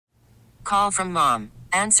Call from mom.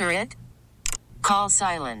 Answer it. Call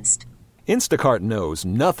silenced. Instacart knows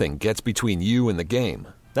nothing gets between you and the game.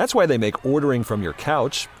 That's why they make ordering from your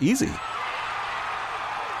couch easy.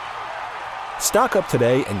 Stock up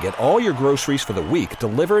today and get all your groceries for the week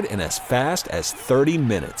delivered in as fast as 30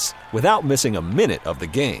 minutes without missing a minute of the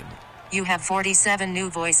game. You have 47 new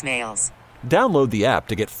voicemails. Download the app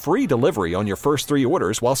to get free delivery on your first 3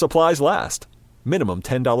 orders while supplies last. Minimum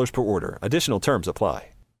 $10 per order. Additional terms apply.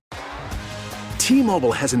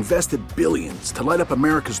 T-Mobile has invested billions to light up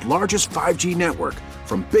America's largest 5G network,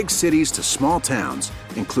 from big cities to small towns,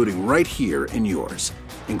 including right here in yours.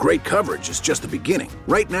 And great coverage is just the beginning.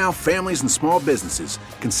 Right now, families and small businesses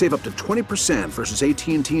can save up to 20% versus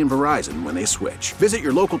AT&T and Verizon when they switch. Visit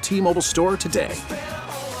your local T-Mobile store today.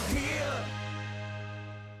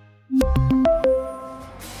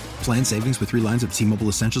 Plan savings with 3 lines of T-Mobile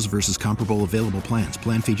Essentials versus comparable available plans.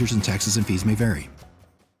 Plan features and taxes and fees may vary.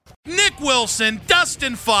 Nick Wilson,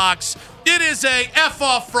 Dustin Fox. It is a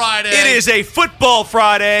F-Off Friday. It is a football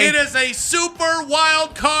Friday. It is a super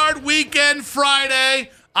wild card weekend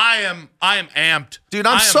Friday. I am amped. Dude,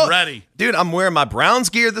 I am ready. Dude, I'm wearing my Browns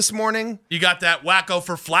gear this morning. You got that Wacko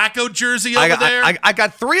for Flacco jersey over there? I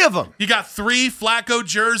got 3 of them. You got 3 Flacco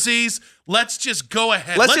jerseys. Let's just go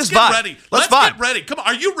ahead. Let's get vibe. ready. Let's get vibe. ready. Come on,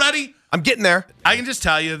 are you ready? I'm getting there. I can just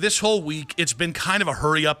tell you, this whole week, it's been kind of a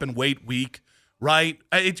hurry up and wait week, right?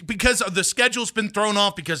 It's because the schedule's been thrown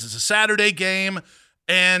off because it's a Saturday game,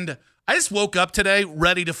 and I just woke up today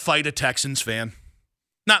ready to fight a Texans fan.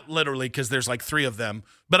 Not literally, because there's like 3 of them,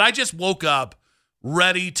 but I just woke up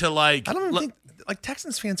ready to I don't think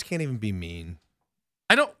Texans fans can't even be mean.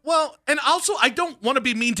 And also I don't want to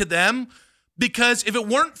be mean to them, because if it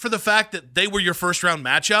weren't for the fact that they were your first round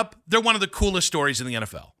matchup, they're one of the coolest stories in the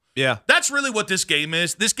NFL. Yeah. That's really what this game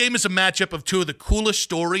is. This game is a matchup of 2 of the coolest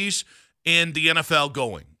stories in the NFL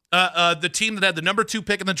going. The team that had the number 2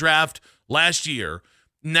 pick in the draft last year,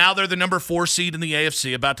 now they're the number 4 seed in the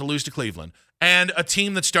AFC, about to lose to Cleveland. And a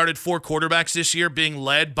team that started 4 quarterbacks this year being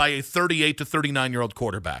led by a 38 to 39-year-old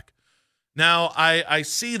quarterback. Now, I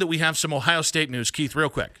see that we have some Ohio State news. Keith, real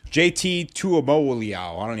quick. JT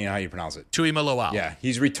Tuimoloau. I don't even know how you pronounce it. Tuimoloau. Yeah,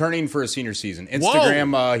 he's returning for a senior season.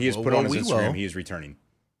 Instagram, he has put on his Instagram, whoa. he is returning.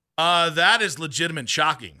 That is legitimate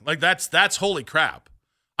shocking. Like, that's holy crap.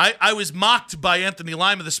 I was mocked by Anthony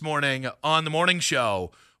Lima this morning on the morning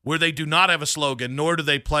show, where they do not have a slogan, nor do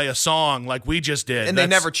they play a song like we just did. And they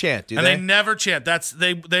never chant, do they? And they never chant. That's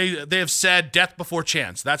they have said death before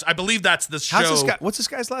chants. I believe that's the show. What's this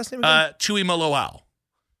guy's last name again? Tuimoloau.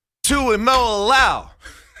 Tuimoloau.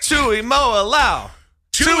 Tuimoloau.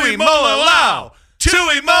 Tuimoloau.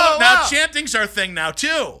 Tuimoloau. Now, chanting's our thing now,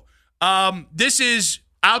 too. This is,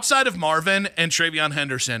 outside of Marvin and TreVeyon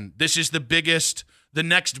Henderson, this is the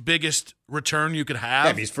next biggest return you could have.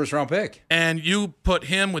 Yeah, he's first-round pick. And you put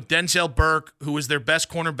him with Denzel Burke, who is their best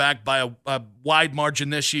cornerback by a wide margin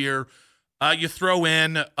this year. You throw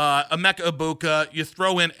in Emeka Egbuka. You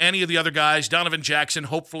throw in any of the other guys. Donovan Jackson,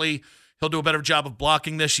 hopefully he'll do a better job of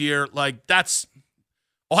blocking this year. Like, that's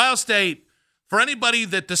Ohio State. For anybody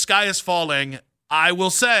that the sky is falling, I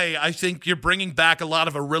will say I think you're bringing back a lot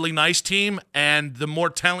of a really nice team, and the more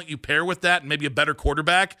talent you pair with that and maybe a better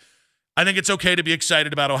quarterback, I think it's okay to be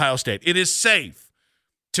excited about Ohio State. It is safe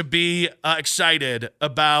to be excited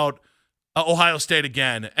about Ohio State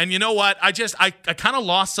again. And you know what? I kind of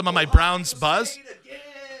lost some of my Browns buzz.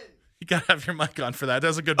 You got to have your mic on for that. That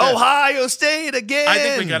was a good bit. Ohio State again. I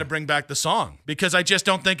think we got to bring back the song, because I just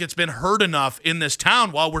don't think it's been heard enough in this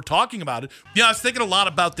town while we're talking about it. Yeah, I was thinking a lot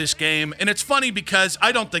about this game, and it's funny because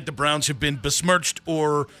I don't think the Browns have been besmirched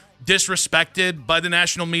or disrespected by the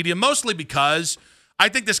national media, mostly because I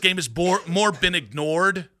think this game has more been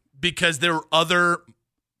ignored because there are other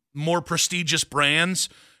more prestigious brands,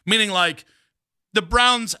 meaning like the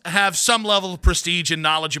Browns have some level of prestige and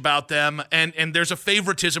knowledge about them, and there's a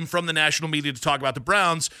favoritism from the national media to talk about the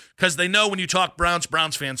Browns because they know when you talk Browns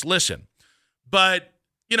fans listen. But,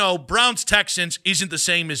 you know, Browns-Texans isn't the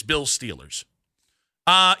same as Bills-Steelers.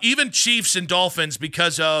 Even Chiefs and Dolphins,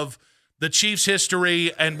 because of the Chiefs'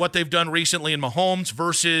 history and what they've done recently in Mahomes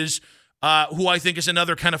versus who I think is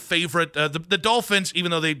another kind of favorite. The Dolphins,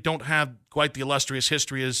 even though they don't have quite the illustrious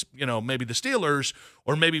history as, you know, maybe the Steelers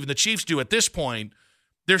or maybe even the Chiefs do at this point,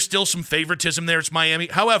 there's still some favoritism there. It's Miami.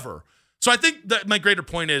 However, so I think that my greater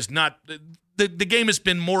point is not the game has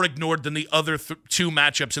been more ignored than the other 2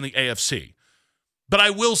 matchups in the AFC. But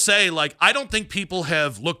I will say, like, I don't think people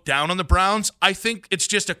have looked down on the Browns. I think it's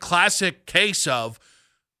just a classic case of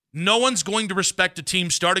no one's going to respect a team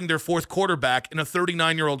starting their 4th quarterback and a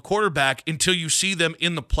 39-year-old quarterback until you see them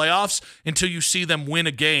in the playoffs, until you see them win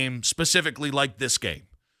a game, specifically like this game.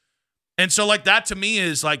 And so, like, that to me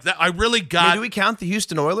is like that. I really got. do we count the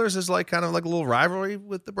Houston Oilers as like kind of like a little rivalry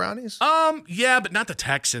with the Brownies? Yeah, but not the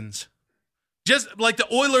Texans. Just like the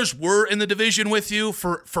Oilers were in the division with you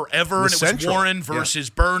for forever, and it was Warren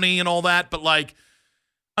versus Bernie and all that. But like,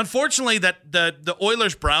 unfortunately, that the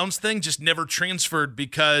Oilers-Browns thing just never transferred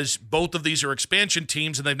because both of these are expansion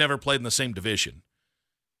teams and they've never played in the same division.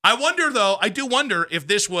 I do wonder if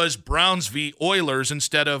this was Browns v. Oilers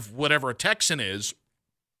instead of whatever a Texan is.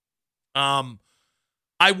 I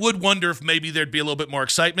would wonder if maybe there'd be a little bit more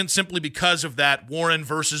excitement simply because of that Warren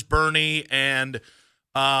versus Bernie and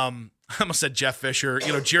I almost said Jeff Fisher,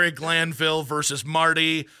 Jerry Glanville versus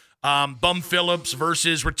Marty, Bum Phillips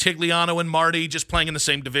versus Retigliano and Marty just playing in the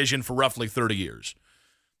same division for roughly 30 years.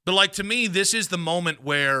 But like to me, this is the moment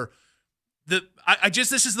where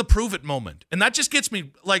this is the prove it moment. And that just gets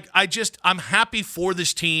me like I'm happy for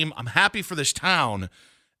this team. I'm happy for this town.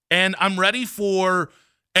 And I'm ready for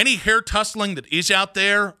any hair tussling that is out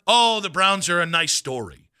there. Oh, the Browns are a nice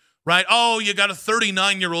story, right? Oh, you got a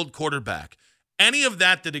 39-year-old quarterback. Any of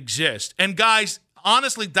that exists. And guys,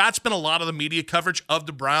 honestly, that's been a lot of the media coverage of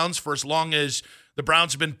the Browns for as long as the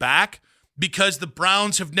Browns have been back, because the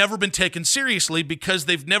Browns have never been taken seriously because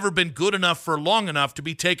they've never been good enough for long enough to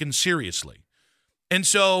be taken seriously. And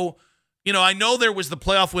so, I know there was the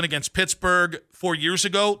playoff win against Pittsburgh 4 years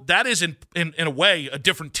ago. That is in a way a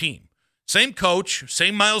different team. Same coach,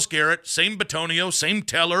 same Myles Garrett, same Bitonio, same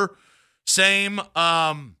Teller, same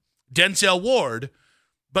Denzel Ward.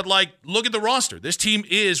 But, like, look at the roster. This team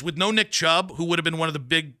is, with no Nick Chubb, who would have been one of the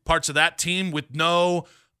big parts of that team, with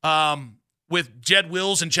Jed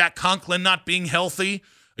Wills and Jack Conklin not being healthy.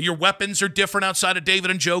 Your weapons are different outside of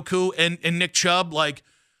David Njoku and Nick Chubb. Like,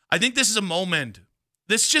 I think this is a moment.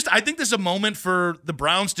 I think this is a moment for the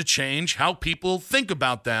Browns to change how people think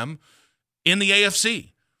about them in the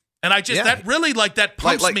AFC. And that really, like, that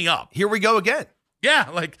pumps me up. Here we go again. Yeah,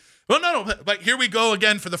 like, well, no, like, here we go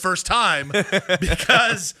again for the first time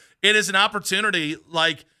because it is an opportunity.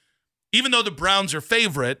 Like, even though the Browns are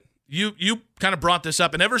favorite, you kind of brought this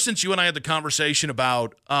up, and ever since you and I had the conversation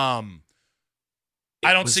about, I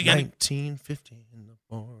don't see any 1950 in the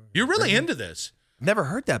morning. You're really into this. Never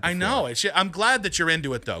heard that before. I know. I'm glad that you're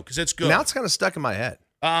into it though, because it's good. Now it's kind of stuck in my head.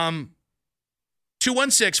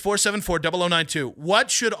 216-474-0092.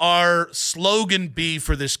 What should our slogan be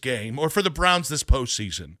for this game or for the Browns this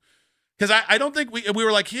postseason? Because I don't think we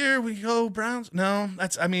were like, here we go, Browns. No,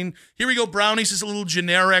 here we go, Brownies is a little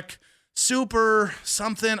generic, super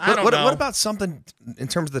something. I don't know. What about something in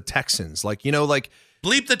terms of the Texans? Like,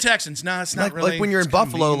 bleep the Texans. No, it's not really. Like when you're in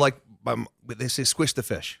Buffalo, they say squish the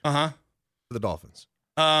fish. For the Dolphins.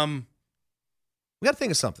 We got to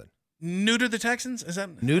think of something. Neuter the Texans? Is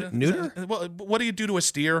that neuter? What do you do to a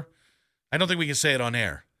steer? I don't think we can say it on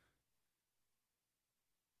air.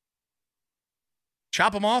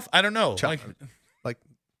 Chop them off? I don't know. Chop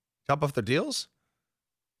off their deals?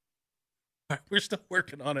 We're still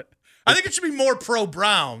working on it. I think it should be more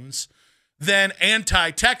pro-Browns than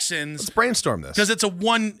anti-Texans. Let's brainstorm this. Because it's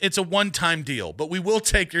a one-time deal. But we will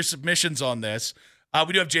take your submissions on this.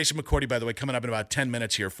 We do have Jason McCourty, by the way, coming up in about 10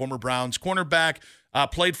 minutes here. Former Browns cornerback,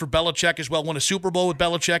 played for Belichick as well, won a Super Bowl with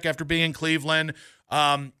Belichick after being in Cleveland.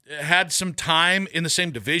 Had some time in the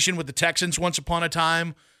same division with the Texans once upon a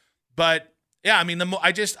time. But yeah,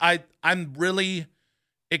 I'm really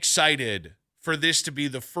excited for this to be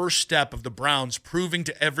the first step of the Browns proving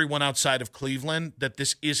to everyone outside of Cleveland that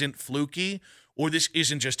this isn't fluky or this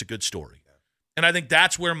isn't just a good story. And I think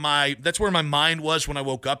that's where my mind was when I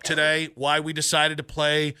woke up today, why we decided to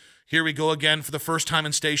play Here We Go Again for the first time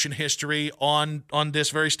in station history on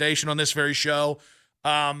this very station, on this very show.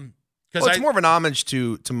 It's more of an homage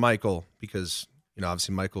to Michael because,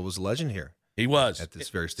 obviously Michael was a legend here. He was. At this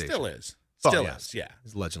very station. Still is. Still is, yeah.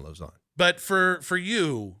 His legend lives on. But for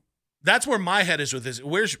you, that's where my head is with this.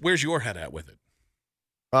 Where's your head at with it?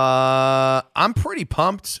 I'm pretty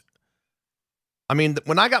pumped. I mean,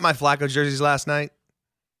 when I got my Flacco jerseys last night,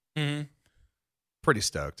 pretty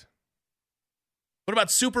stoked. What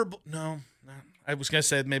about Super Bowl? No. I was going to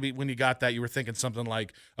say maybe when you got that, you were thinking something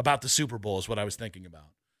like about the Super Bowl is what I was thinking about.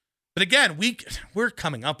 But again, we're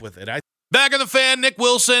coming up with it. Back of the Fan, Nick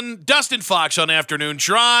Wilson, Dustin Fox on Afternoon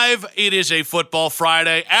Drive. It is a Football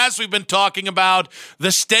Friday. As we've been talking about,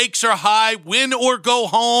 the stakes are high, win or go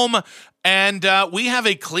home. And we have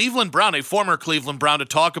a former Cleveland Brown, to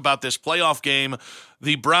talk about this playoff game,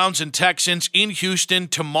 the Browns and Texans in Houston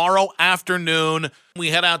tomorrow afternoon.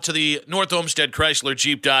 We head out to the North Olmsted Chrysler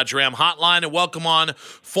Jeep Dodge Ram hotline and welcome on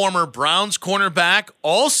former Browns cornerback,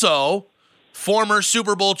 also former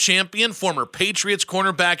Super Bowl champion, former Patriots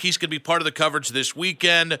cornerback. He's going to be part of the coverage this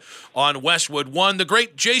weekend on Westwood One. The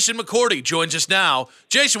great Jason McCourty joins us now.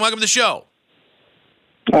 Jason, welcome to the show.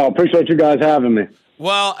 Oh, appreciate you guys having me.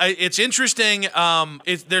 Well, it's interesting.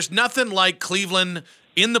 There's nothing like Cleveland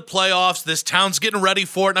in the playoffs. This town's getting ready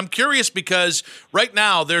for it. And I'm curious because right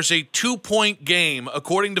now there's a 2-point game.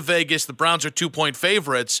 According to Vegas, the Browns are 2-point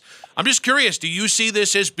favorites. I'm just curious, do you see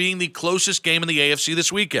this as being the closest game in the AFC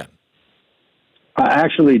this weekend? I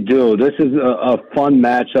actually do. This is a fun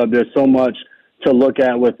matchup. There's so much to look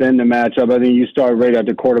at within the matchup. I think you start right at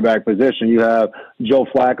the quarterback position. You have Joe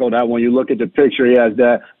Flacco, that when you look at the picture, he has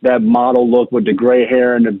that model look with the gray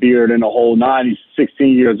hair and the beard and the whole nine. He's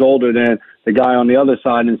 16 years older than the guy on the other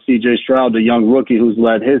side, and C.J. Stroud, the young rookie who's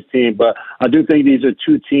led his team. But I do think these are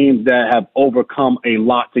two teams that have overcome a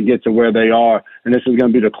lot to get to where they are, and this is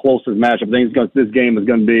going to be the closest matchup. I think this game is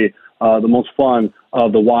going to be the most fun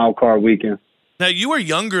of the wild card weekend. Now, you are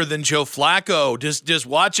younger than Joe Flacco. Does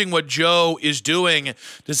watching what Joe is doing,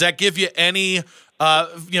 does that give you any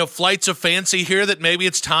flights of fancy here that maybe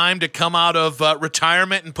it's time to come out of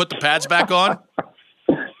retirement and put the pads back on?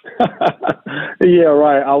 Yeah,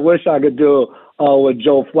 right. I wish I could do what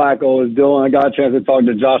Joe Flacco is doing. I got a chance to talk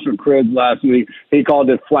to Joshua Cribbs last week. He called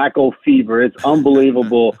it Flacco fever. It's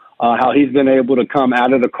unbelievable how he's been able to come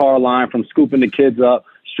out of the car line from scooping the kids up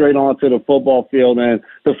straight onto the football field. And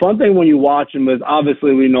the fun thing when you watch him is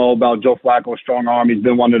obviously we know about Joe Flacco's strong arm. He's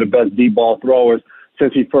been one of the best deep ball throwers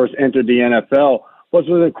since he first entered the NFL. What's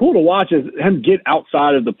really cool to watch is him get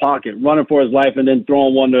outside of the pocket, running for his life, and then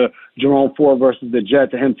throwing one to Jerome Ford versus the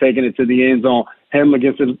Jets, and him taking it to the end zone. Him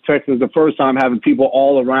against the Texans the first time, having people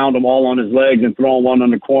all around him, all on his legs, and throwing one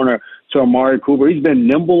on the corner to Amari Cooper. He's been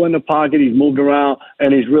nimble in the pocket. He's moved around,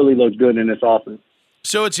 and he's really looked good in this offense.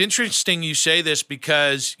 So it's interesting you say this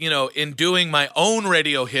because, in doing my own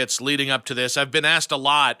radio hits leading up to this, I've been asked a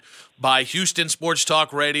lot by Houston Sports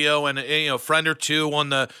Talk Radio and a friend or two on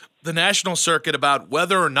the national circuit about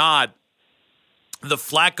whether or not the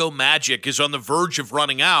Flacco magic is on the verge of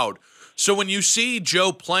running out. So when you see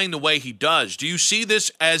Joe playing the way he does, do you see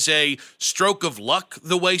this as a stroke of luck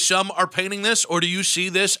the way some are painting this, or do you see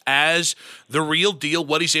this as the real deal,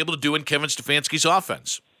 what he's able to do in Kevin Stefanski's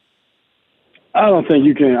offense? I don't think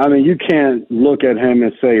you can. I mean, you can't look at him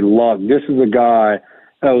and say luck. This is a guy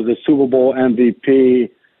that was a Super Bowl MVP,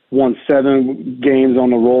 won 7 games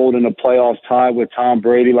on the road in the playoffs, tied with Tom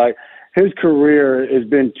Brady. Like, his career has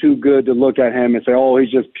been too good to look at him and say, oh, he's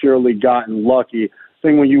just purely gotten lucky. I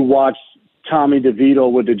think when you watch Tommy DeVito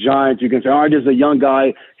with the Giants, you can say, all right, this is a young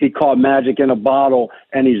guy. He caught magic in a bottle,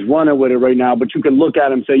 and he's running with it right now. But you can look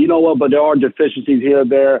at him and say, you know what, but there are deficiencies here or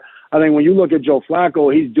there. I think when you look at Joe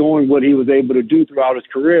Flacco, he's doing what he was able to do throughout his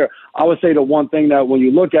career. I would say the one thing that when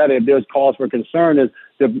you look at it, there's cause for concern is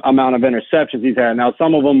the amount of interceptions he's had. Now,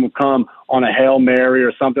 some of them have come on a Hail Mary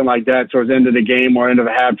or something like that towards the end of the game or end of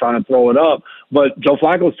a half trying to throw it up. But Joe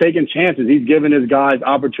Flacco's taking chances. He's giving his guys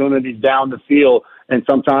opportunities down the field, and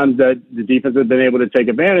sometimes that the defense has been able to take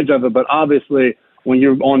advantage of it. But obviously, when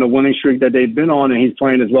you're on the winning streak that they've been on and he's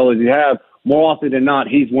playing as well as he has, more often than not,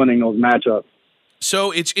 he's winning those matchups.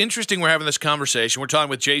 So it's interesting we're having this conversation. We're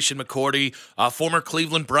talking with Jason McCourty, former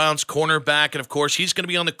Cleveland Browns cornerback, and, of course, he's going to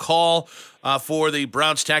be on the call for the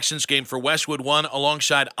Browns-Texans game for Westwood One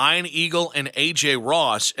alongside Ian Eagle and A.J.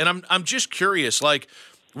 Ross. And I'm just curious, like,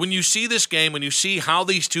 when you see this game, when you see how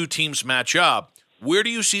these two teams match up, where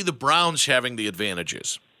do you see the Browns having the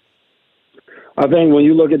advantages? I think when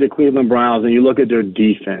you look at the Cleveland Browns and you look at their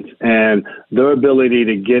defense and their ability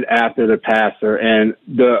to get after the passer, and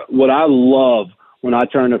what I love when I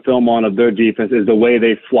turn the film on of their defense is the way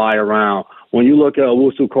they fly around. When you look at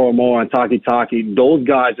Owusu-Koramoah and Taki, those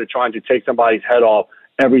guys are trying to take somebody's head off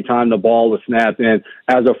every time the ball is snapped. And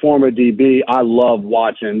as a former DB, I love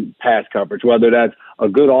watching pass coverage, whether that's a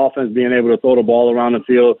good offense being able to throw the ball around the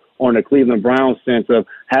field or in the Cleveland Browns sense of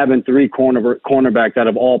having 3 cornerbacks that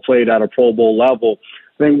have all played at a Pro Bowl level.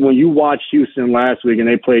 I think when you watched Houston last week and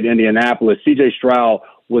they played Indianapolis, C.J. Stroud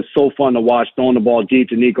was so fun to watch, throwing the ball deep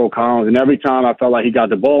to Nico Collins. And every time I felt like he got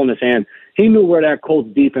the ball in his hand, he knew where that Colts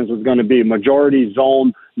defense was going to be. Majority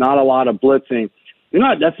zone, not a lot of blitzing.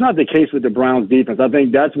 That's not the case with the Browns defense. I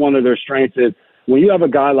think that's one of their strengths is when you have a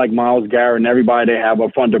guy like Myles Garrett and everybody they have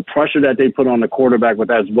up front, the pressure that they put on the quarterback with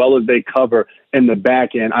as well as they cover in the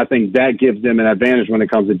back end, I think that gives them an advantage when it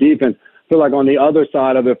comes to defense. I feel like on the other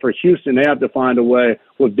side of it for Houston, they have to find a way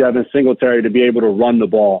with Devin Singletary to be able to run the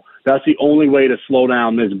ball. That's the only way to slow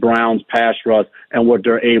down this Browns pass rush and what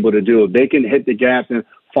they're able to do. If they can hit the gaps and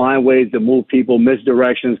find ways to move people,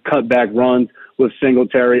 misdirections, cut back runs with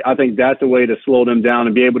Singletary. I think that's a way to slow them down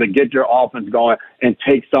and be able to get their offense going and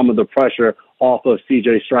take some of the pressure off of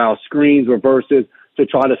C.J. Stroud. Screens, reverses, to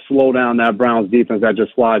try to slow down that Browns defense that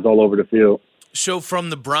just flies all over the field. So from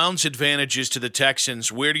the Browns' advantages to the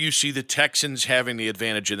Texans, where do you see the Texans having the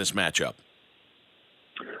advantage in this matchup?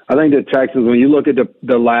 I think the Texans, when you look at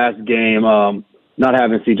the last game, not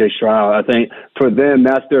having C.J. Stroud, I think for them,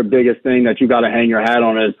 that's their biggest thing that you got to hang your hat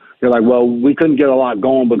on is you're like, well, we couldn't get a lot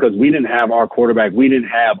going because we didn't have our quarterback. We didn't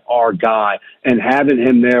have our guy. And having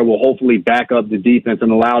him there will hopefully back up the defense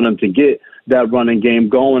and allow them to get that running game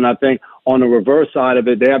going. I think on the reverse side of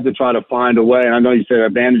it, they have to try to find a way. And I know you said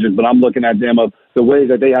advantages, but I'm looking at them of the ways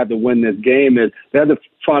that they have to win this game is they have to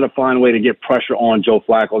try to find a way to get pressure on Joe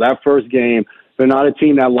Flacco. That first game, they're not a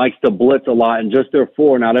team that likes to blitz a lot, and just their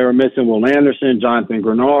four. Now, they were missing Will Anderson, Jonathan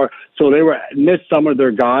Grenard, so they were missed some of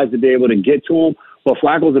their guys to be able to get to them. But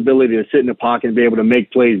Flacco's ability to sit in the pocket and be able to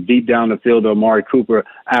make plays deep down the field to Amari Cooper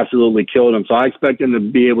absolutely killed him. So I expect him to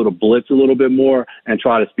be able to blitz a little bit more and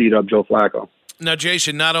try to speed up Joe Flacco. Now,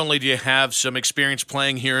 Jason, not only do you have some experience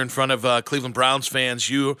playing here in front of Cleveland Browns fans,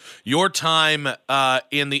 your time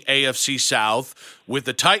in the AFC South with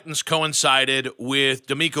the Titans coincided with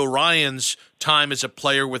D'Amico Ryan's time as a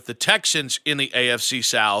player with the Texans in the AFC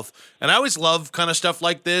South. And I always love kind of stuff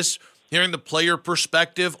like this, hearing the player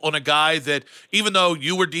perspective on a guy that even though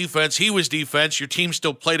you were defense, he was defense, your team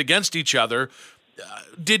still played against each other.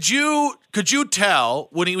 Could you tell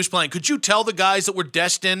when he was playing, could you tell the guys that were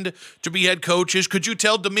destined to be head coaches? Could you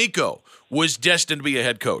tell D'Amico was destined to be a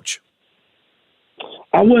head coach?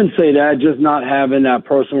 I wouldn't say that, just not having that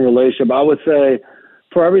personal relationship. I would say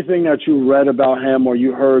for everything that you read about him or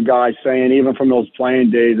you heard guys saying, even from those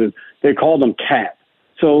playing days, is they called him Cap.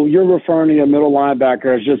 So you're referring to your middle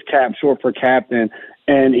linebacker as just Cap, short for captain.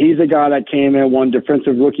 And he's a guy that came in, won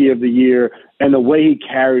Defensive Rookie of the Year, and the way he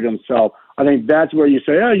carried himself, I think that's where you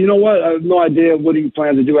say, oh, you know what, I have no idea what he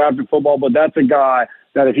plans to do after football, but that's a guy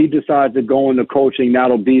that if he decides to go into coaching,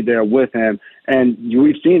 that'll be there with him. And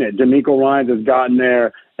we've seen it. D'Amico Ryans has gotten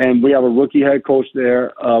there, and we have a rookie head coach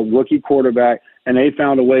there, a rookie quarterback, and they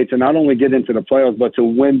found a way to not only get into the playoffs, but to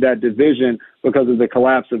win that division because of the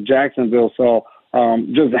collapse of Jacksonville. So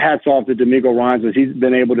just hats off to D'Amico Ryans as he's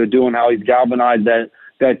been able to do and how he's galvanized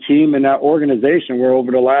that team and that organization where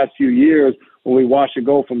over the last few years, when we watched it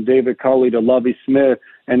go from David Culley to Lovie Smith,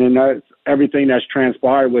 and then that's everything that's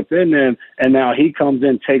transpired within them, and now he comes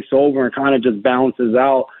in, takes over, and kind of just balances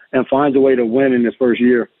out and finds a way to win in his first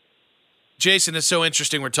year. Jason, it's so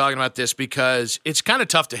interesting we're talking about this because it's kind of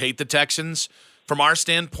tough to hate the Texans from our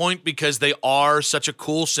standpoint because they are such a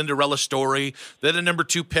cool Cinderella story. They're the number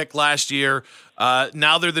 2 pick last year.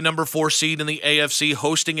 Now they're the number 4 seed in the AFC,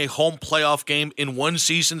 hosting a home playoff game in one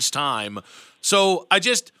season's time. So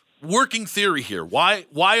working theory here. Why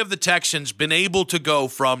have the Texans been able to go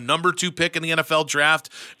from number 2 pick in the NFL draft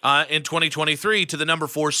in 2023 to the number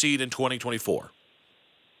 4 seed in 2024?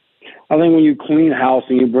 I think when you clean house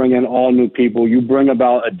and you bring in all new people, you bring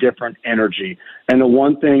about a different energy. And the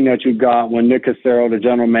one thing that you got when Nick Cassero, the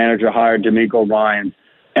general manager, hired D'Amico Ryans,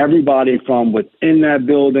 everybody from within that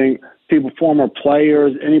building, people, former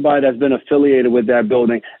players, anybody that's been affiliated with that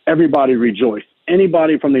building, everybody rejoiced.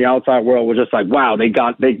 Anybody from the outside world was just like, wow, they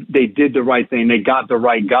did the right thing. They got the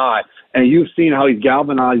right guy. And you've seen how he's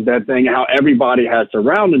galvanized that thing and how everybody has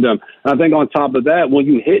surrounded him. And I think on top of that, when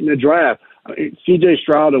you hit in the draft, C.J.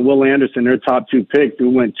 Stroud and Will Anderson, their top 2 picks who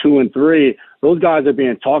went 2 and 3, those guys are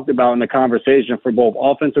being talked about in the conversation for both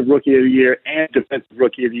Offensive Rookie of the Year and Defensive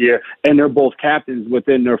Rookie of the Year, and they're both captains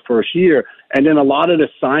within their first year. And then a lot of the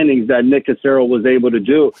signings that Nick Cassero was able to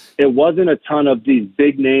do, it wasn't a ton of these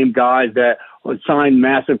big-name guys that signed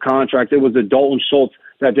massive contracts. It was a Dalton Schultz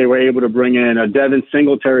that they were able to bring in, a Devin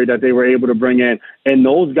Singletary that they were able to bring in. And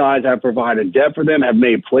those guys have provided depth for them, have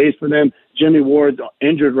made plays for them. Jimmy Ward's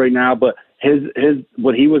injured right now, but his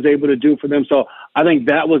what he was able to do for them. So I think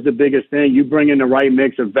that was the biggest thing. You bring in the right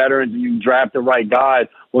mix of veterans and you draft the right guys.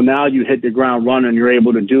 Well, now you hit the ground running and you're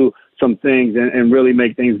able to do some things and really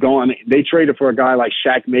make things go. I mean, they traded for a guy like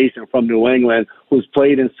Shaq Mason from New England who's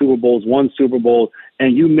played in Super Bowls, won Super Bowls,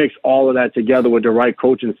 and you mix all of that together with the right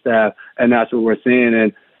coaching staff, and that's what we're seeing.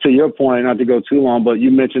 And to your point, not to go too long, but you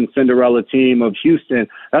mentioned Cinderella team of Houston.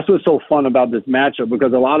 That's what's so fun about this matchup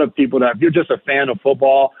because a lot of people that, if you're just a fan of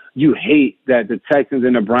football, you hate that the Texans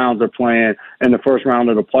and the Browns are playing in the first round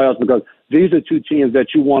of the playoffs because these are 2 teams that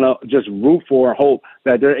you want to just root for and hope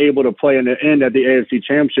that they're able to play in the end at the AFC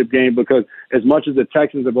Championship game because as much as the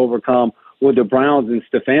Texans have overcome with the Browns and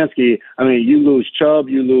Stefanski, I mean, you lose Chubb,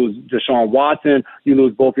 you lose Deshaun Watson, you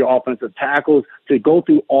lose both your offensive tackles. To go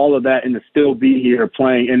through all of that and to still be here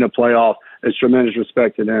playing in the playoffs is tremendous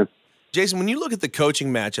respect to them. Jason, when you look at the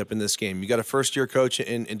coaching matchup in this game, you got a first-year coach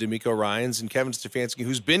in DeMeco Ryans and Kevin Stefanski,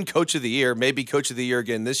 who's been Coach of the Year, maybe Coach of the Year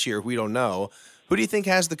again this year. We don't know. Who do you think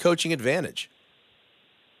has the coaching advantage?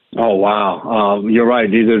 Oh, wow. You're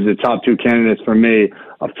right. These are the top two candidates for me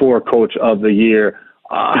for Coach of the Year.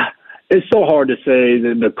 It's so hard to say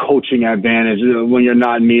the coaching advantage when you're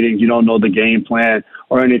not in meetings, you don't know the game plan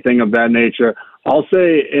or anything of that nature. I'll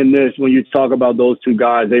say in this, when you talk about those two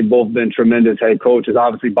guys, they've both been tremendous head coaches.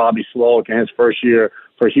 Obviously, Bobby Sloak in his first year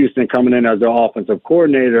for Houston coming in as their offensive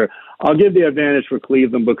coordinator. I'll give the advantage for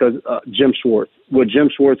Cleveland because Jim Schwartz, what Jim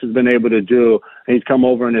Schwartz has been able to do, and he's come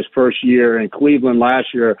over in his first year in Cleveland last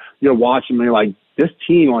year, you're watching me like, this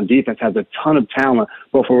team on defense has a ton of talent,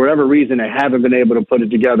 but for whatever reason, they haven't been able to put it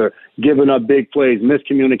together, giving up big plays,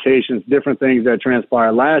 miscommunications, different things that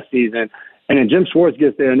transpired last season. And then Jim Schwartz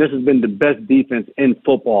gets there, and this has been the best defense in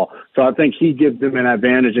football. So I think he gives them an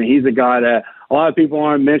advantage, and he's a guy that a lot of people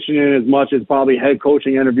aren't mentioning as much as probably head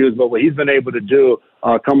coaching interviews, but what he's been able to do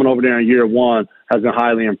coming over there in year one has been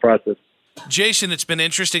highly impressive. Jason, it's been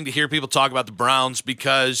interesting to hear people talk about the Browns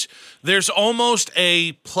because there's almost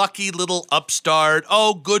a plucky little upstart,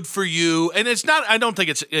 oh, good for you. And it's not, I don't think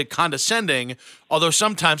it's condescending, although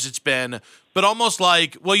sometimes it's been, but almost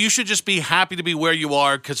like, well, you should just be happy to be where you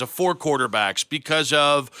are because of 4 quarterbacks, because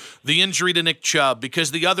of the injury to Nick Chubb,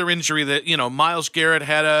 because the other injury that, Myles Garrett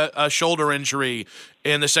had a shoulder injury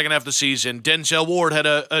in the second half of the season. Denzel Ward had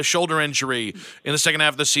a shoulder injury in the second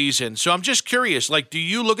half of the season. So I'm just curious, do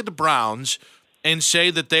you look at the Browns and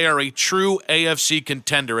say that they are a true AFC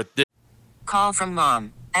contender at this? Call from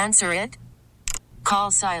mom. Answer it.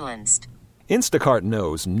 Call silenced. Instacart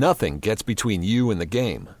knows nothing gets between you and the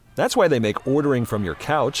game. That's why they make ordering from your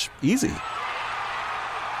couch easy.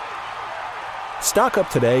 Stock up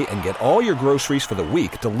today and get all your groceries for the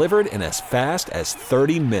week delivered in as fast as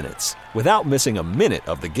 30 minutes without missing a minute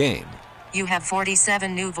of the game. You have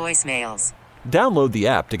 47 new voicemails. Download the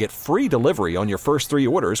app to get free delivery on your first 3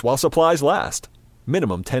 orders while supplies last.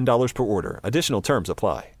 Minimum $10 per order. Additional terms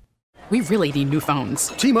apply. We really need new phones.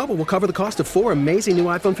 T-Mobile will cover the cost of 4 amazing new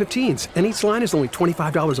iPhone 15s, and each line is only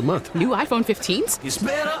 $25 a month. New iPhone 15s? It's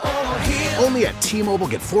better over here. Only at T-Mobile,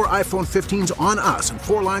 get 4 iPhone 15s on us and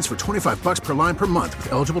 4 lines for $25 per line per month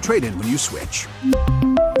with eligible trade-in when you switch.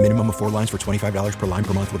 Minimum of 4 lines for $25 per line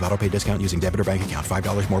per month with autopay discount using debit or bank account.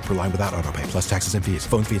 $5 more per line without autopay, plus taxes and fees.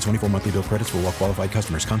 Phone fee at 24 monthly bill credits for well-qualified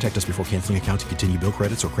customers. Contact us before canceling account to continue bill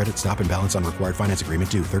credits or credit stop and balance on required finance agreement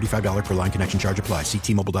due. $35 per line connection charge applies. See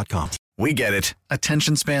T-Mobile.com. We get it.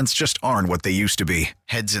 Attention spans just aren't what they used to be.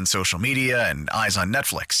 Heads in social media and eyes on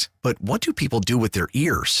Netflix. But what do people do with their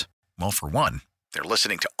ears? Well, for one, they're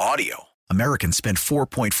listening to audio. Americans spend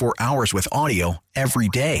 4.4 hours with audio every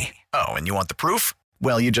day. Oh, and you want the proof?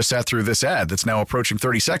 Well, you just sat through this ad that's now approaching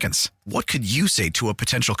 30 seconds. What could you say to a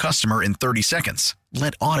potential customer in 30 seconds?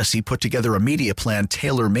 Let Odyssey put together a media plan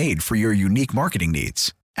tailor-made for your unique marketing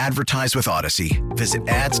needs. Advertise with Odyssey. Visit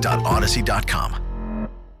ads.odyssey.com.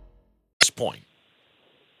 Point.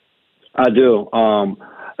 I do.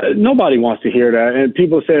 Nobody wants to hear that. And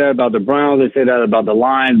people say that about the Browns. They say that about the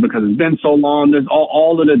Lions because it's been so long. There's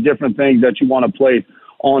all of the different things that you want to place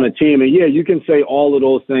on a team. And, yeah, you can say all of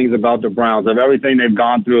those things about the Browns. Of everything they've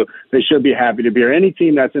gone through, they should be happy to be here. Any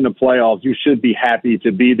team that's in the playoffs, you should be happy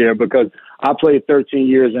to be there because I played 13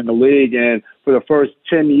 years in the league, and for the first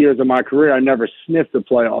 10 years of my career, I never sniffed the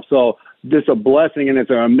playoffs. So this is a blessing, and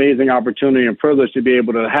it's an amazing opportunity and privilege to be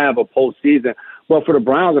able to have a postseason. But for the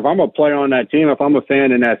Browns, if I'm a player on that team, if I'm a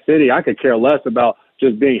fan in that city, I could care less about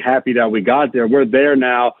just being happy that we got there. We're there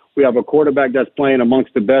now. We have a quarterback that's playing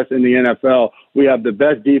amongst the best in the NFL. We have the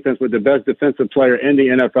best defense with the best defensive player in the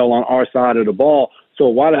NFL on our side of the ball. So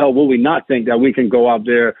why the hell will we not think that we can go out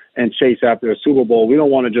there and chase after a Super Bowl? We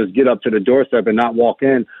don't want to just get up to the doorstep and not walk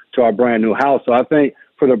in to our brand new house. So I think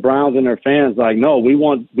for the Browns and their fans, no, we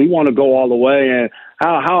want to go all the way. And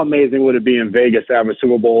how amazing would it be in Vegas to have a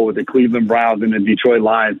Super Bowl with the Cleveland Browns and the Detroit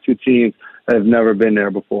Lions, two teams that have never been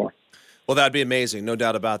there before? Well, that'd be amazing, no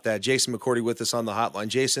doubt about that. Jason McCourty with us on the hotline.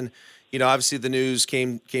 Jason, obviously the news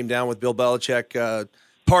came down with Bill Belichick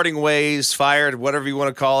parting ways, fired, whatever you want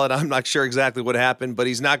to call it. I'm not sure exactly what happened, but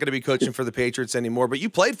he's not going to be coaching for the Patriots anymore. But you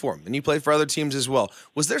played for him, and you played for other teams as well.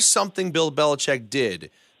 Was there something Bill Belichick did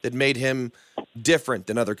that made him different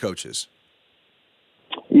than other coaches?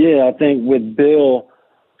 Yeah, I think with Bill,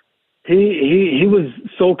 he was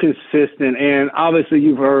so consistent, and obviously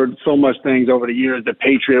you've heard so much things over the years, the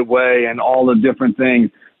Patriot way and all the different things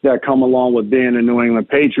that come along with being a New England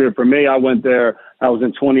Patriot. For me, I went there. I was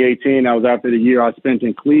in 2018. I was after the year I spent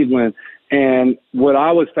in Cleveland. And what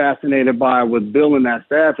I was fascinated by with Bill and that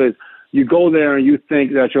staff is you go there and you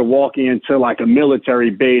think that you're walking into like a military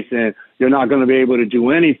base and you're not going to be able to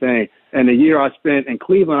do anything. And the year I spent in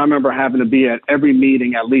Cleveland, I remember having to be at every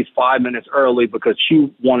meeting at least 5 minutes early because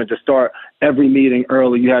she wanted to start every meeting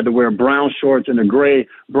early. You had to wear brown shorts and a gray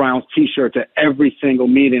Browns T-shirt to every single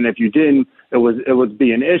meeting. If you didn't, it would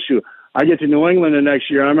be an issue. I get to New England the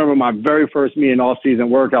next year. I remember my very first meeting, off-season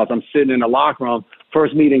workouts. I'm sitting in the locker room.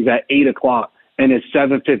 First meeting's at 8 o'clock, and it's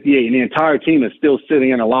 7:58, and the entire team is still sitting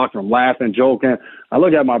in the locker room, laughing, joking. I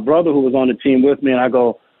look at my brother who was on the team with me, and I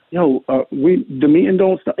go, yo, the meeting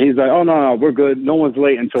don't start. He's like, oh, no, we're good. No one's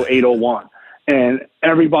late until 8:01. And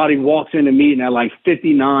everybody walks in the meeting at like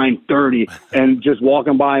 59:30 and just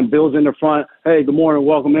walking by, and Bill's in the front. Hey, good morning,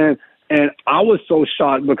 welcome in. And I was so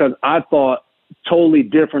shocked because I thought totally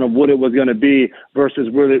different of what it was going to be versus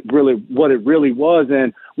really what it really was.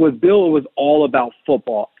 And with Bill, it was all about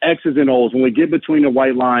football, X's and O's. When we get between the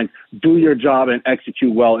white lines, do your job and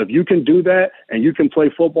execute well. If you can do that and you can play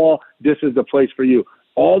football, this is the place for you.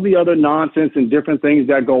 All the other nonsense and different things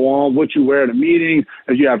that go on, what you wear to meetings,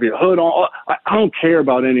 if you have your hood on, I don't care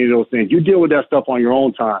about any of those things. You deal with that stuff on your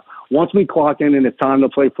own time. Once we clock in and it's time to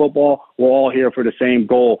play football, we're all here for the same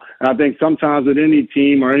goal. And I think sometimes with any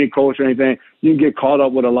team or any coach or anything, you can get caught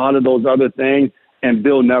up with a lot of those other things, and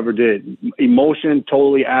Bill never did. Emotion,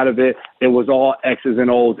 totally out of it. It was all X's and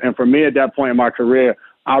O's. And for me at that point in my career,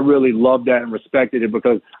 I really loved that and respected it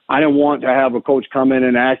because I didn't want to have a coach come in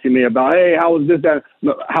and asking me about, hey, how is this, that?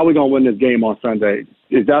 How are we going to win this game on Sunday?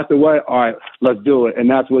 Is that the way? All right, let's do it. And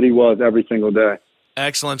that's what he was every single day.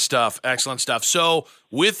 Excellent stuff. Excellent stuff. So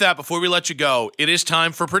with that, before we let you go, it is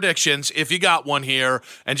time for predictions, if you got one here.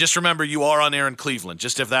 And just remember, you are on air in Cleveland,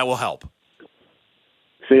 just if that will help.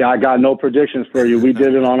 See, I got no predictions for you. We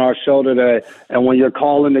did it on our show today. And when you're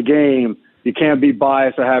calling the game, you can't be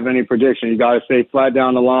biased or have any prediction. You got to stay flat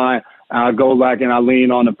down the line. I go back and I lean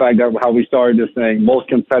on the fact that how we started this thing, most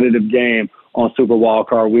competitive game on Super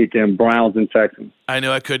Wildcard Weekend, Browns and Texans. I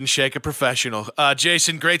knew I couldn't shake a professional.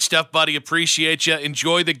 Jason, great stuff, buddy. Appreciate you.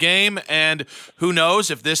 Enjoy the game. And who knows,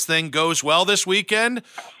 if this thing goes well this weekend,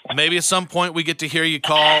 maybe at some point we get to hear you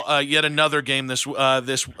call yet another game this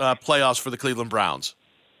playoffs for the Cleveland Browns.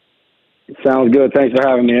 Sounds good. Thanks for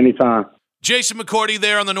having me anytime. Jason McCourty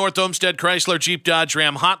there on the North Olmsted Chrysler Jeep Dodge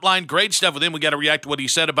Ram hotline. Great stuff with him. We got to react to what he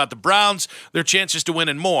said about the Browns, their chances to win,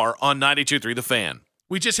 and more on 92.3 The Fan.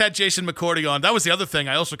 We just had Jason McCourty on. That was the other thing.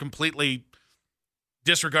 I also completely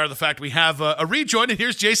disregard the fact we have a rejoin, and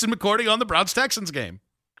here's Jason McCourty on the Browns-Texans game.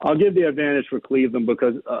 I'll give the advantage for Cleveland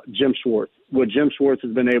because Jim Schwartz. What Jim Schwartz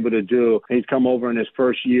has been able to do, he's come over in his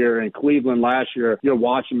first year in Cleveland last year. You're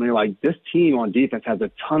watching me like this team on defense has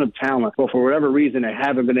a ton of talent, but for whatever reason, they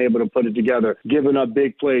haven't been able to put it together, giving up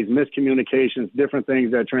big plays, miscommunications, different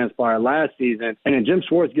things that transpired last season. And then Jim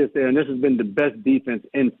Schwartz gets there, and this has been the best defense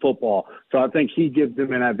in football. So I think he gives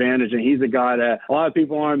them an advantage, and he's a guy that a lot of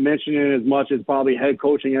people aren't mentioning as much as probably head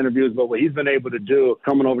coaching interviews, but what he's been able to do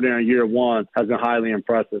coming over there in year one has been highly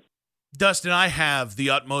impressive. Dustin, I have the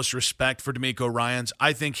utmost respect for DeMeco Ryans.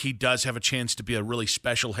 I think he does have a chance to be a really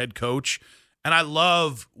special head coach. And I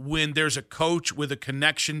love when there's a coach with a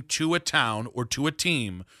connection to a town or to a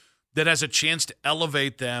team that has a chance to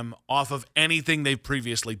elevate them off of anything they've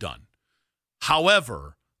previously done.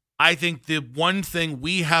 However, I think the one thing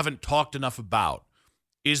we haven't talked enough about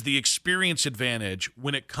is the experience advantage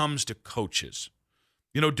when it comes to coaches.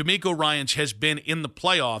 You know, DeMeco Ryans has been in the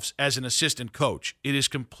playoffs as an assistant coach. It is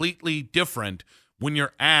completely different when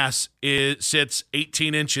your ass sits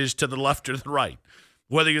 18 inches to the left or the right.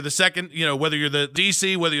 Whether you're the second, whether you're the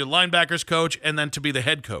DC, whether you're the linebackers coach, and then to be the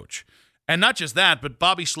head coach. And not just that, but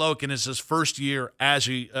Bobby Slokin is his first year as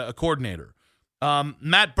a coordinator.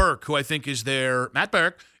 Matt Burke, who is their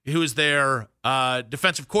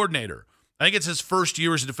defensive coordinator. I think it's his first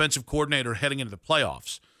year as a defensive coordinator heading into the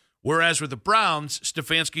playoffs. Whereas with the Browns,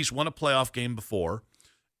 Stefanski's won a playoff game before,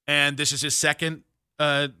 and this is his second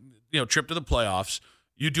trip to the playoffs.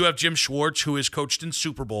 You do have Jim Schwartz, who has coached in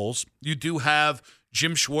Super Bowls. You do have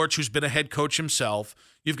Jim Schwartz, who's been a head coach himself.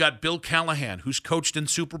 You've got Bill Callahan, who's coached in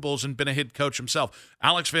Super Bowls and been a head coach himself.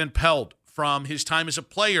 Alex Van Pelt from his time as a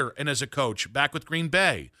player and as a coach back with Green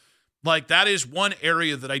Bay. Like, that is one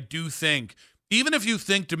area that I do think, even if you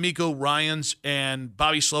think DeMeco Ryans and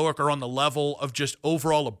Bobby Slowick are on the level of just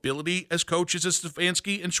overall ability as coaches as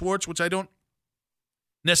Stefanski and Schwartz, which I don't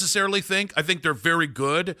necessarily think. I think they're very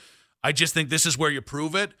good. I just think this is where you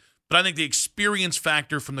prove it. But I think the experience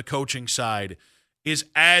factor from the coaching side is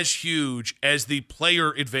as huge as the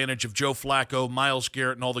player advantage of Joe Flacco, Myles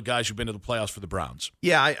Garrett, and all the guys who've been to the playoffs for the Browns.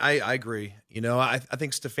 Yeah, I agree. I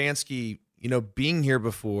think Stefanski, being here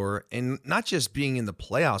before, and not just being in the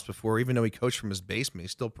playoffs before, even though he coached from his basement,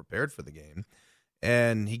 he's still prepared for the game,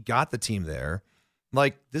 and he got the team there.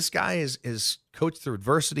 Like, this guy is coached through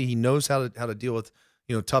adversity. He knows how to deal with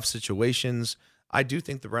tough situations. I do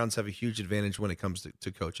think the Browns have a huge advantage when it comes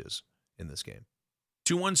to coaches in this game.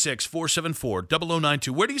 216-474-0092.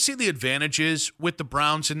 Where do you see the advantages with the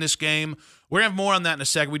Browns in this game? We're going to have more on that in a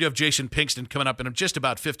second. We do have Jason Pinkston coming up in just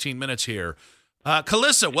about 15 minutes here.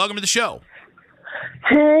 Kalissa, welcome to the show.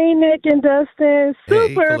 Hey, Nick and Dustin.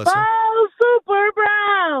 Super Kalissa. Bowl, Super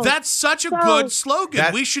Browns. That's such a good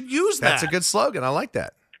slogan. We should use that. That's a good slogan. I like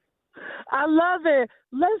that. I love it.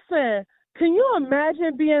 Listen, can you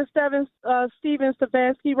imagine being Steven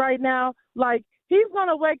Stefanski right now? Like, he's going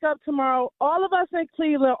to wake up tomorrow, all of us in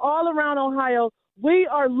Cleveland, all around Ohio, we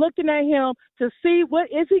are looking at him to see what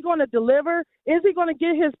is he going to deliver? Is he going to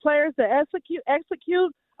get his players to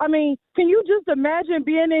execute? I mean, can you just imagine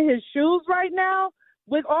being in his shoes right now?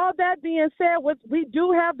 With all that being said, we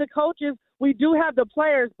do have the coaches, we do have the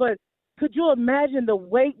players, but could you imagine the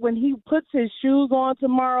weight when he puts his shoes on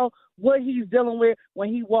tomorrow, what he's dealing with when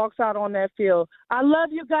he walks out on that field? I love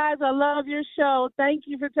you guys. I love your show. Thank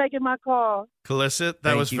you for taking my call. Kalissa,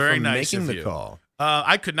 that was very nice of you. Making the call.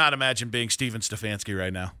 I could not imagine being Steven Stefanski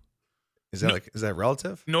right now. Is that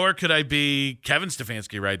relative? Nor could I be Kevin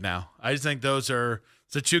Stefanski right now. I just think those are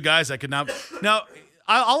the two guys I could not. Now,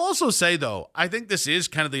 I'll also say, though, I think this is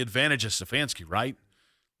kind of the advantage of Stefanski, right?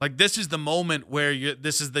 Like, this is the moment where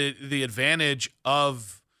this is the advantage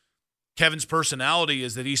of Kevin's personality,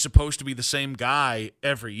 is that he's supposed to be the same guy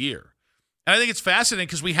every year. And I think it's fascinating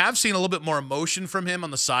because we have seen a little bit more emotion from him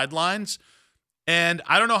on the sidelines. And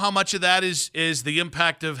I don't know how much of that is the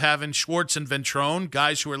impact of having Schwartz and Ventrone,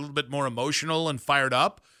 guys who are a little bit more emotional and fired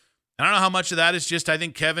up. And I don't know how much of that is just I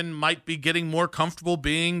think Kevin might be getting more comfortable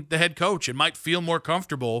being the head coach and might feel more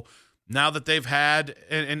comfortable now that they've had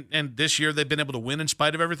and this year they've been able to win in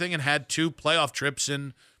spite of everything and had 2 playoff trips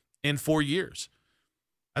in 4 years.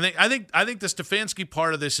 I think the Stefanski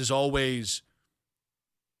part of this is always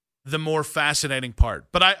the more fascinating part.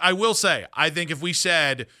 But I will say, I think if we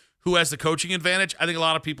said who has the coaching advantage, I think a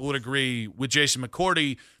lot of people would agree with Jason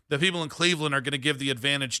McCourty. The people in Cleveland are going to give the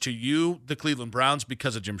advantage to you, the Cleveland Browns,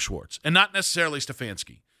 because of Jim Schwartz, and not necessarily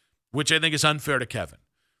Stefanski, which I think is unfair to Kevin.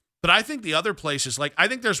 But I think the other places, I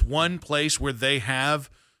think there's one place where they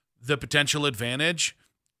have the potential advantage,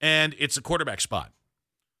 and it's a quarterback spot.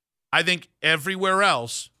 I think everywhere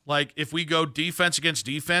else, if we go defense against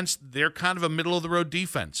defense, they're kind of a middle-of-the-road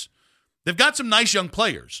defense. They've got some nice young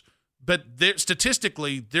players, but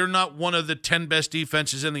statistically, they're not one of the 10 best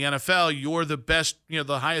defenses in the NFL. You're the best,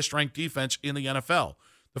 the highest-ranked defense in the NFL.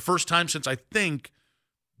 The first time since, I think,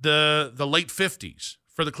 the late 50s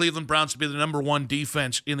for the Cleveland Browns to be the number 1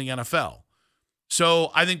 defense in the NFL.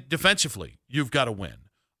 So I think defensively, you've got to win.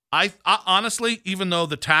 I honestly, even though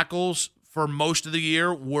the tackles for most of the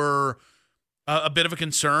year were a bit of a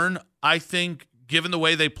concern, I think given the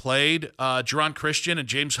way they played, Jerron Christian and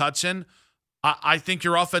James Hudson, I think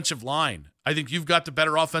your offensive line, I think you've got the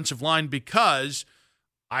better offensive line because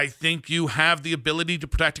I think you have the ability to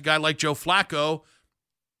protect a guy like Joe Flacco,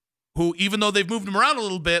 who, even though they've moved him around a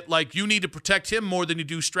little bit, you need to protect him more than you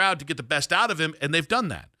do Stroud to get the best out of him, and they've done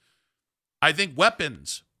that. I think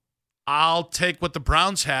weapons, I'll take what the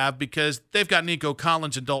Browns have because they've got Nico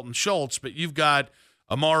Collins and Dalton Schultz, but you've got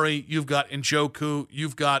Amari, you've got Njoku,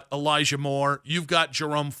 you've got Elijah Moore, you've got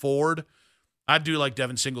Jerome Ford. I do like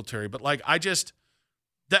Devin Singletary, but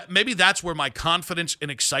maybe that's where my confidence and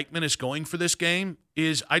excitement is going for this game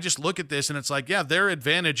is I just look at this and it's their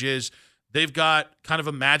advantage is they've got kind of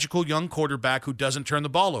a magical young quarterback who doesn't turn the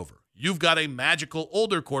ball over. You've got a magical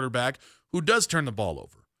older quarterback who does turn the ball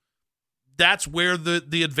over. That's where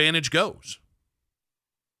the advantage goes.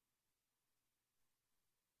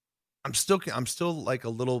 I'm still a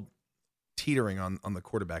little teetering on the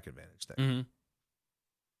quarterback advantage thing. Mm-hmm.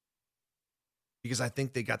 Because I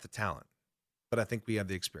think they got the talent, but I think we have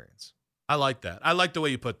the experience. I like that. I like the way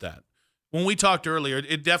you put that. When we talked earlier,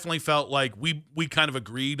 it definitely felt like we kind of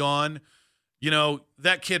agreed on,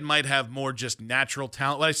 that kid might have more just natural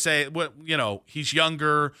talent. When I say, he's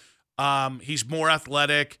younger, he's more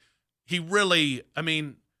athletic. He really,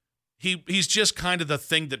 he's just kind of the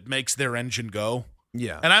thing that makes their engine go.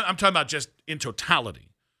 Yeah. And I'm talking about just in totality.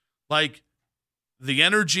 The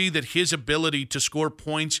energy that his ability to score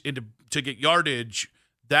points and to get yardage,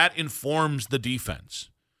 that informs the defense.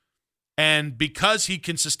 And because he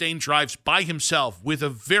can sustain drives by himself with a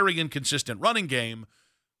very inconsistent running game,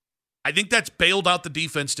 I think that's bailed out the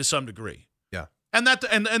defense to some degree. Yeah. And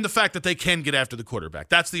the fact that they can get after the quarterback,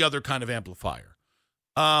 that's the other kind of amplifier.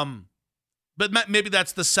 but maybe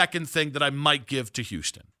that's the second thing that I might give to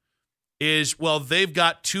Houston is, well, they've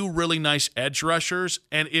got two really nice edge rushers,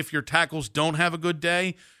 and if your tackles don't have a good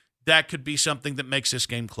day, that could be something that makes this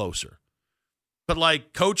game closer. But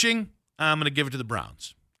like coaching, I'm going to give it to the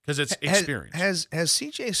Browns because it's experience. Has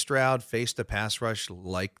C.J. Stroud faced a pass rush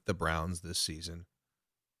like the Browns this season?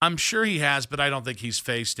 I'm sure he has, but I don't think he's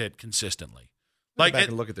faced it consistently. Go back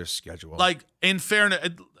and look at their schedule. Like, in fairness,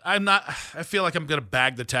 I feel like I'm going to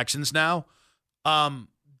bag the Texans now.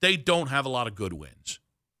 They don't have a lot of good wins.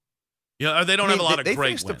 They don't have a lot of great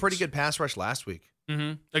wins. They faced a pretty good pass rush last week.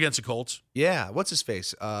 Against the Colts. Yeah. What's his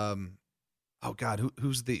face? Oh God,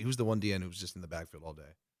 who's the one DN who's just in the backfield all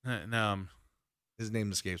day? No, his name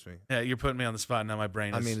escapes me. Yeah, you're putting me on the spot now. My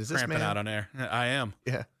brain is cramping out on air. I am.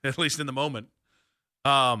 Yeah, at least in the moment.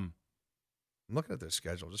 I'm looking at their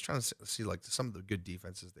schedule, just trying to see like some of the good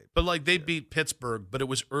defenses they. But like they beat Pittsburgh, but it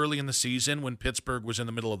was early in the season when Pittsburgh was in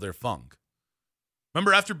the middle of their funk.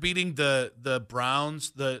 Remember, after beating the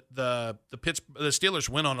Browns, the Steelers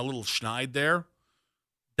went on a little schneid there.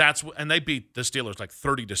 And they beat the Steelers like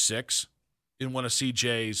 30-6 in one of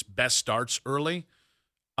CJ's best starts early.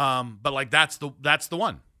 But like that's the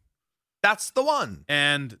one. That's the one.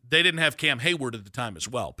 And they didn't have Cam Hayward at the time as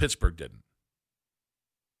well. Pittsburgh didn't.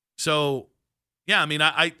 So, yeah, I mean,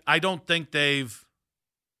 I don't think they've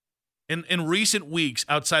in recent weeks,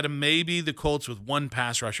 outside of maybe the Colts with one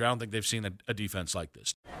pass rusher, I don't think they've seen a defense like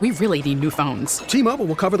this. We really need new phones. T-Mobile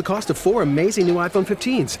will cover the cost of 4 amazing new iPhone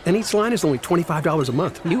 15s, and each line is only $25 a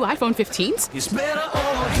month. New iPhone 15s? It's better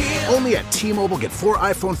over here. Only at T-Mobile, get 4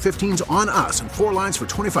 iPhone 15s on us and 4 lines for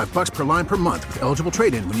 $25 per line per month with eligible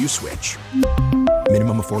trade-in when you switch.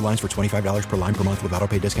 Minimum of 4 lines for $25 per line per month with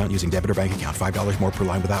autopay discount using debit or bank account. $5 more per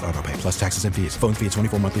line without autopay, plus taxes and fees. Phone fee at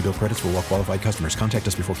 24 monthly bill credits for well-qualified customers. Contact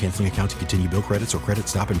us before canceling account to continue bill credits or credit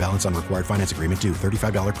stop and balance on required finance agreement due.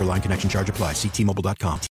 $35 per line connection charge applies. See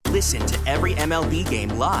T-Mobile.com. Listen to every MLB game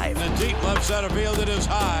live. In the deep left center field, it is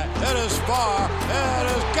high, it is far,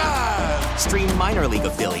 it is gone. Stream minor league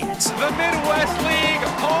affiliates. The Midwest League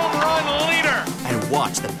home run leader. And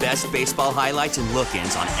watch the best baseball highlights and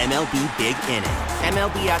look-ins on MLB Big Inning.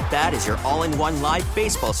 MLB At Bat is your all-in-one live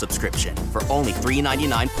baseball subscription for only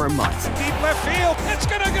 $3.99 per month. Deep left field, it's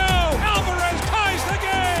gonna go. Alvarez ties the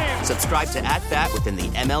game. Subscribe to At Bat within the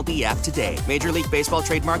MLB app today. Major League Baseball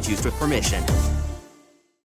trademarks used with permission.